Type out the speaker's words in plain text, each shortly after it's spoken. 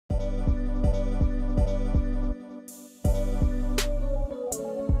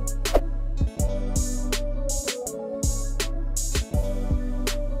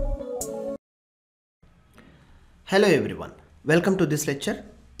Hello everyone, welcome to this lecture.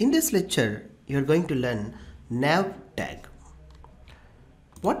 In this lecture, you are going to learn nav tag.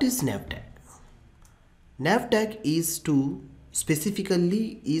 What is nav tag? Nav tag is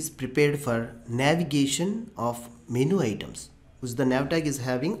specifically prepared for navigation of menu items. Which the nav tag is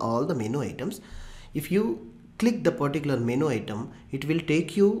having all the menu items. If you click the particular menu item, it will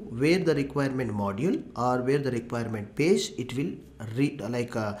take you where the requirement module or where the requirement page. It will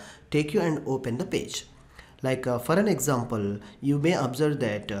take you and open the page. For an example, you may observe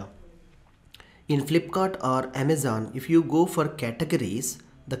that in Flipkart or Amazon, if you go for categories,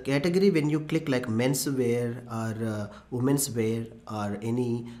 the category when you click like menswear or women's wear or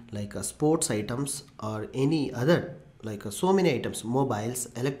any sports items or any other so many items, mobiles,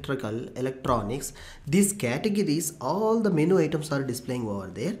 electrical, electronics, these categories, all the menu items are displaying over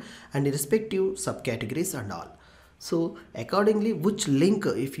there and respective subcategories and all. So accordingly, which link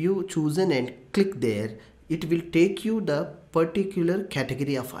if you chosen and click there, it will take you the particular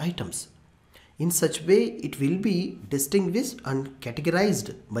category of items. In such way, it will be distinguished and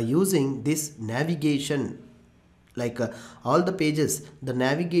categorized by using this navigation. All the pages, the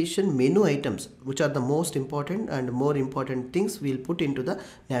navigation menu items, which are the most important and more important things, we'll put into the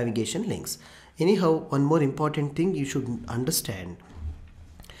navigation links. Anyhow, one more important thing you should understand.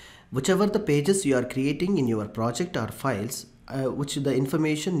 Whichever the pages you are creating in your project or files, which the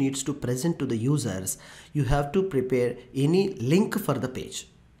information needs to present to the users, you have to prepare any link for the page.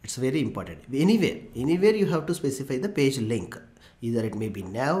 It's very important. Anywhere you have to specify the page link. Either it may be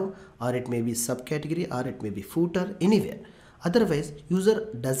nav, or it may be subcategory, or it may be footer, anywhere. Otherwise, user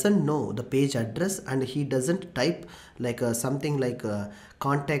doesn't know the page address and he doesn't type something like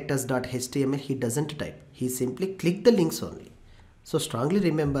contact us.html. He doesn't type. He simply click the links only. So strongly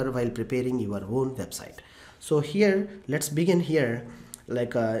remember while preparing your own website. So here, let's begin here.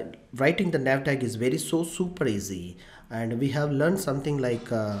 Writing the nav tag is super easy, and we have learned something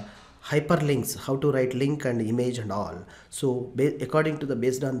like hyperlinks, how to write link and image and all. So according to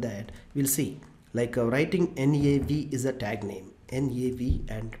based on that, we'll see writing nav is a tag name, nav,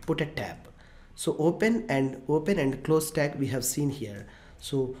 and put a tab. So open and close tag we have seen here.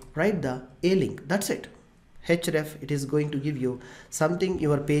 So write the a link, that's it. Href, it is going to give you something.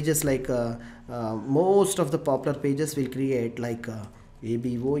 Your pages most of the popular pages will create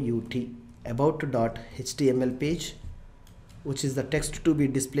about.html page, which is the text to be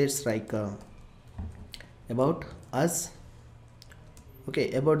displayed about us,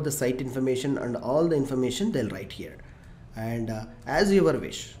 okay, about the site information and all the information they'll write here, and as your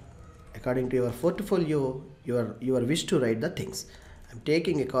wish, according to your portfolio, your wish to write the things. I'm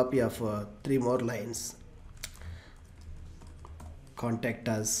taking a copy of 3 more lines. Contact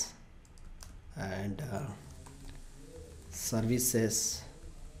us and services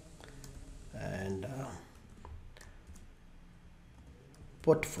and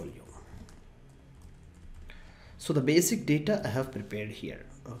portfolio. So the basic data I have prepared here,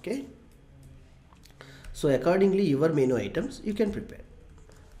 okay. So accordingly, your menu items you can prepare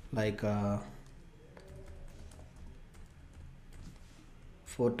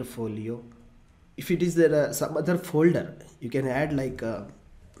portfolio. If it is there some other folder, you can add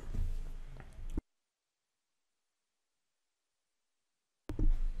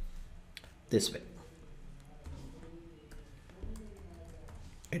this way.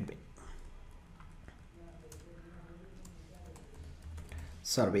 Admin,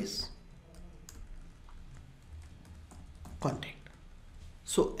 service, contact.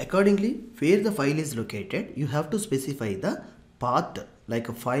 So accordingly, where the file is located, you have to specify the path, like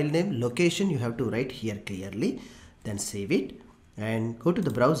a file name, location you have to write here clearly, then save it and go to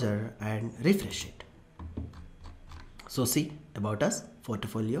the browser and refresh it. So see, about us,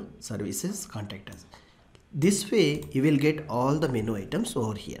 portfolio, services, contact us. This way you will get all the menu items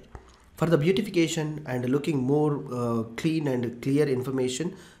over here. For the beautification and looking more clean and clear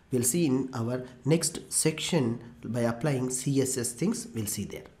information, we'll see in our next section by applying CSS things. We'll see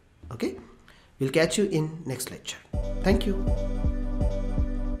there. Okay, we'll catch you in next lecture. Thank you.